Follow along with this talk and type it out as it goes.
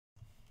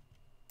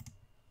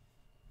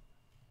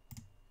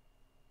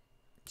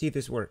See if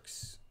this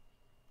works.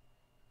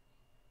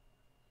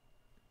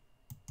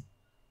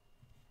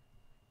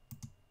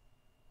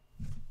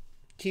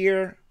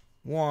 Tier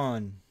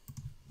 1.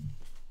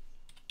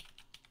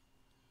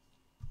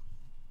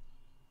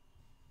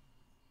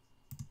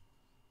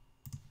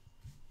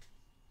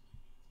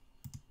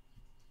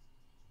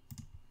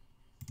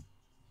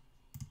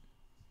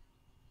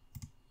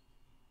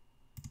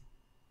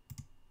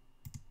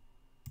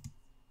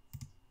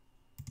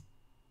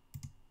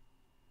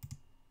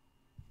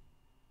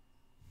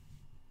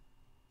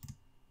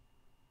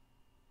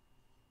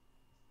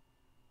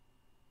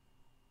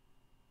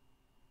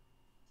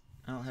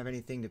 I don't have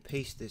anything to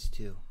paste this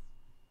to.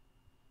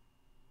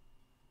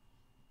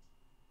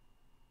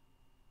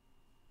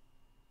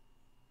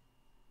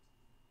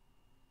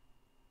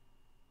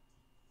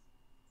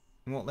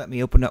 It won't let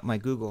me open up my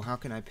Google. How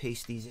can I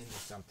paste these into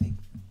something?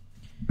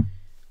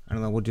 I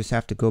don't know. We'll just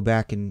have to go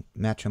back and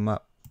match them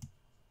up.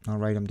 I'll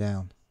write them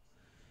down.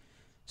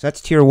 So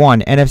that's Tier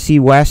 1. NFC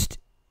West,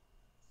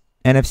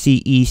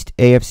 NFC East,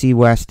 AFC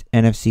West,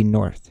 NFC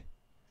North.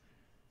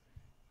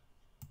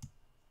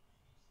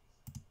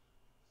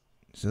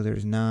 So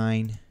there's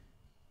 9.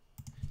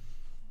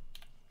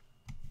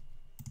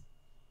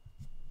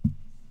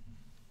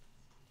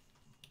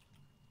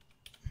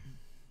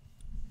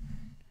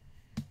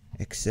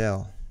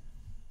 Excel.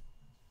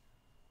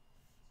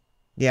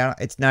 Yeah,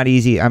 it's not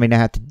easy. I mean, I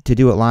have to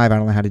do it live. I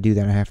don't know how to do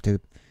that. I have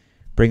to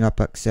bring up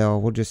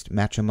Excel. We'll just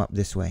match them up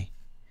this way.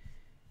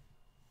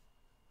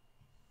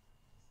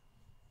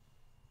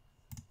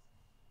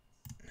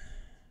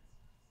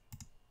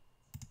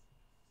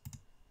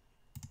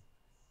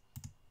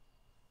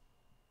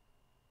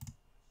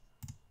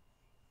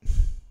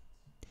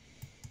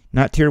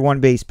 Not Tier 1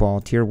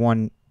 baseball, Tier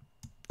 1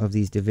 of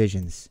these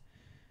divisions.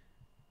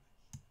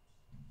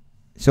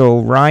 So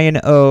Ryan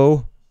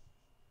O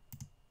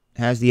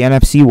has the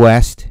NFC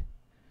West.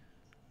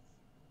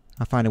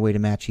 I'll find a way to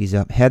match these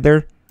up.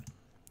 Heather,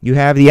 you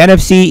have the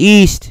NFC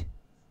East.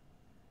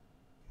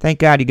 Thank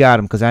God you got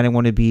him, because I didn't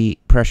want to be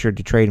pressured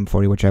to trade him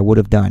for you, which I would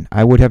have done.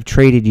 I would have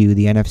traded you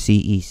the NFC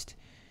East.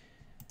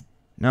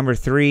 Number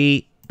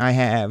 3, I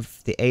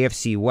have the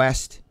AFC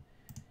West.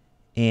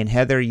 And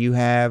Heather, you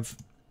have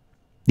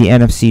the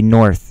NFC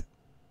North.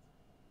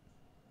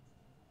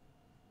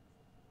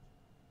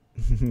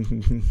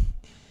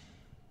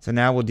 So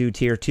now we'll do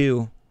Tier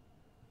 2.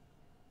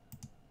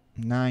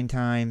 9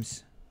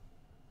 times.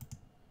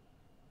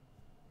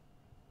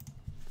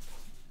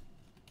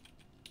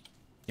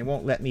 It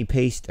won't let me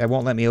paste. It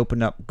won't let me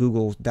open up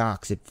Google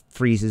Docs. It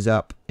freezes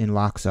up and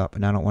locks up,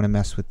 and I don't want to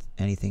mess with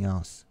anything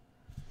else.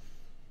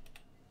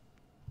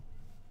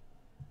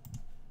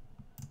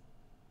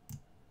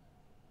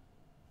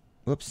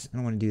 Whoops, I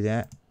don't want to do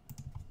that.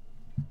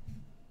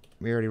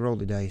 We already rolled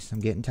the dice. I'm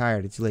getting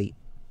tired. It's late.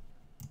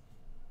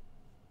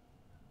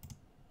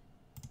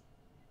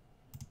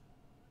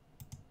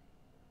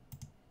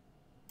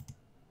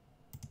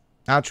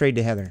 I'll trade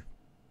to Heather.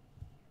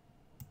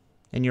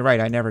 And you're right,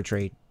 I never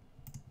trade.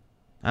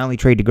 I only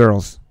trade to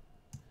girls.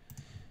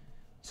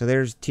 So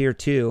there's Tier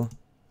 2.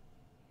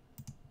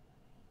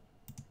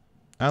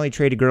 I only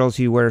trade to girls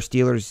who wear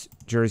Steelers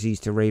jerseys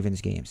to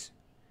Ravens games.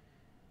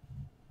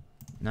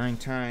 9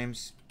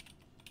 times.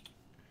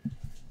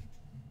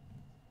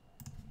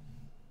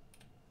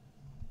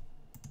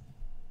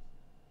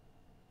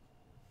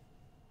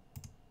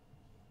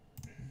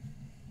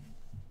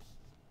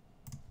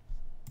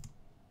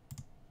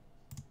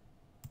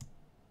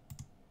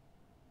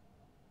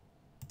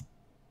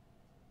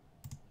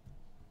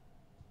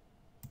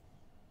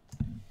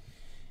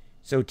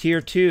 So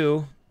Tier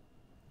 2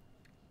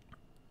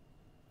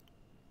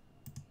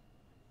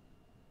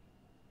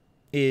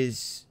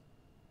 is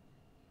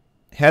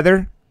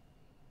Heather,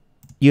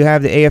 you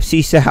have the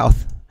AFC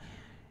South.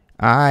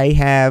 I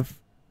have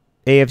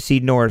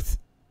AFC North.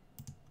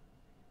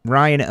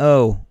 Ryan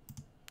O,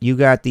 you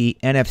got the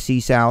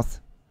NFC South.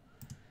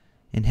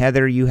 And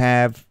Heather, you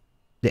have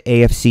the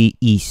AFC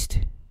East.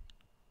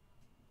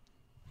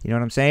 You know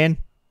what I'm saying?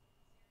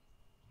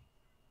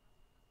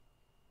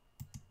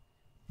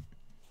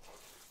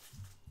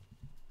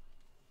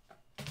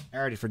 I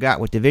already forgot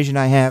what division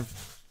I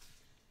have.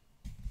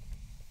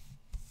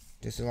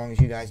 Just as long as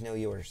you guys know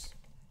yours.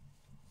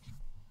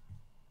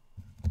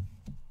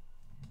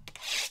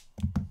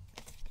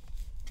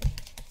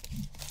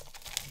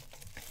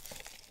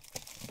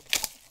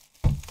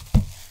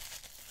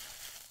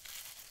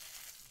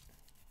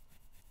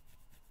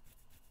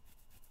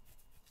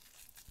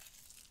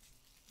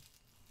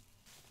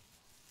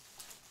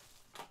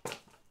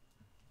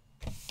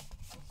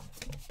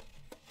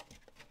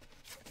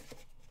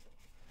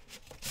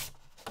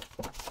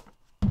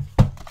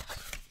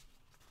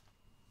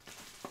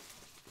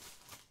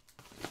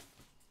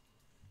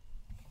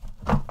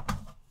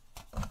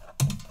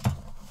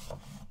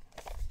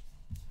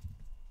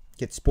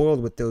 Get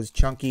spoiled with those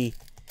chunky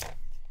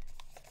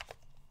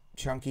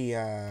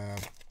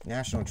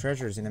national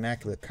treasures in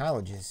Immaculate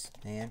colleges,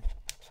 man.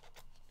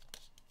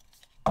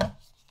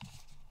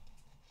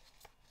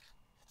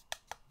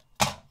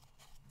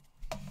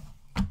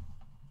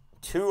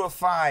 2 of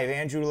 5,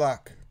 Andrew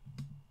Luck.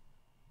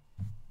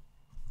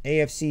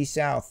 AFC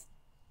South.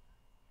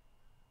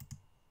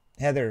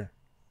 Heather.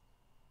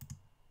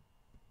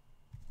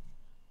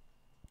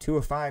 2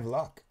 of 5,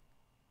 Luck.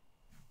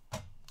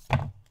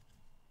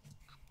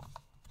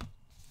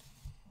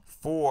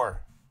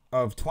 4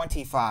 of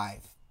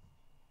 25.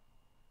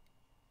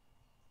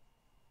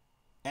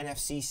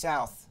 NFC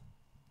South.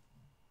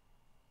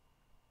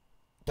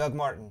 Doug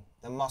Martin,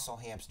 the muscle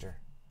hamster.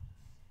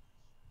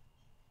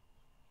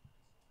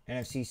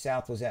 NFC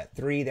South was at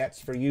 3.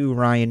 That's for you,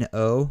 Ryan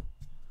O.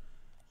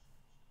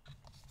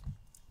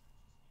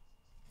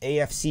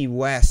 AFC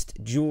West,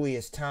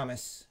 Julius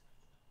Thomas.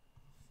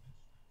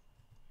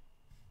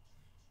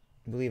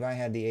 I believe I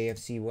had the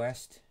AFC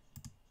West.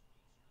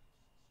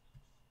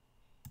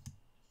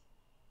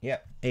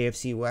 Yep,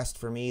 AFC West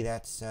for me.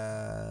 That's 3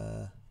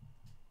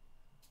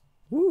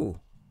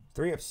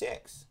 of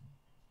 6.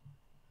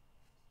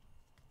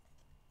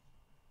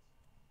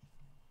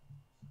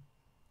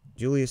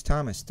 Julius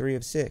Thomas, 3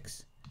 of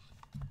 6.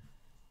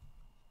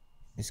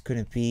 This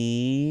couldn't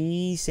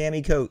be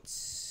Sammy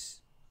Coates.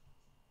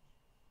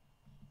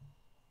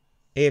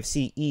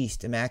 AFC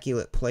East,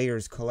 Immaculate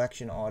Players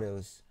Collection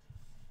Autos.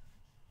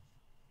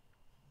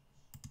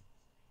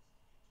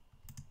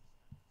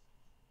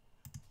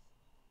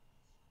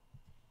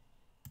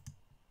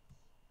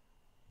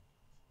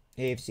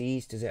 AFC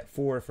East is at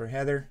 4 for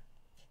Heather.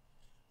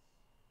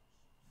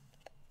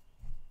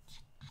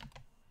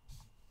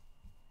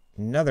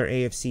 Another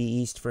AFC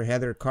East for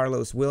Heather,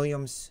 Carlos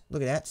Williams.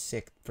 Look at that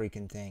sick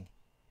freaking thing.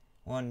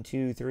 1,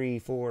 2, 3,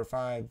 4,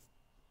 5.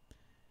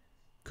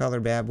 Color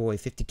bad boy,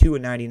 52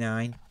 of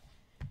 99.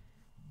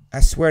 I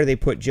swear they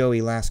put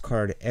Joey last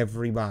card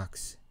every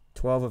box.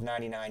 12 of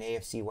 99,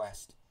 AFC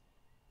West.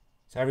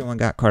 So everyone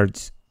got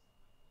cards.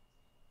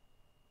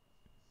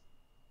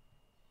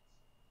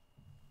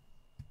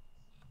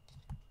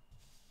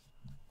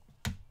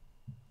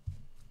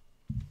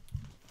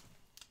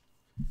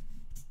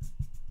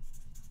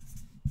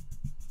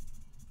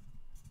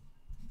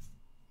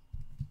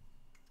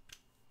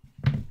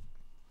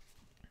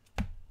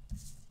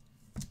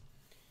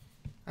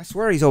 I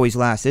swear he's always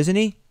last, isn't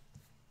he?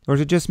 Or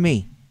is it just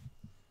me?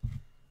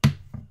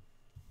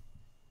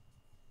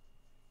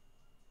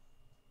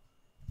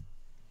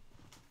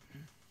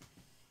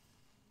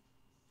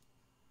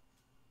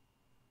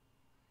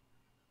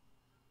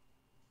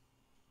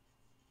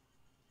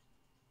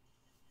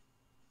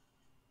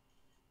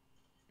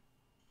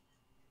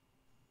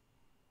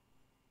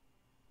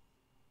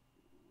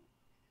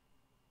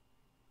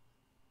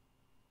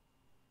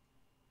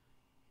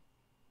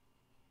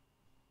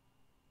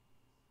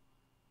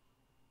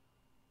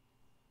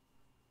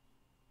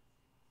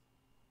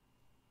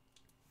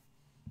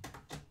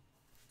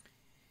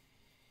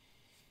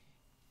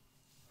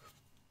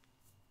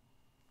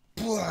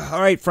 All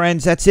right,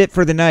 friends, that's it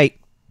for the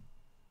night.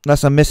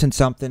 Unless I'm missing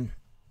something.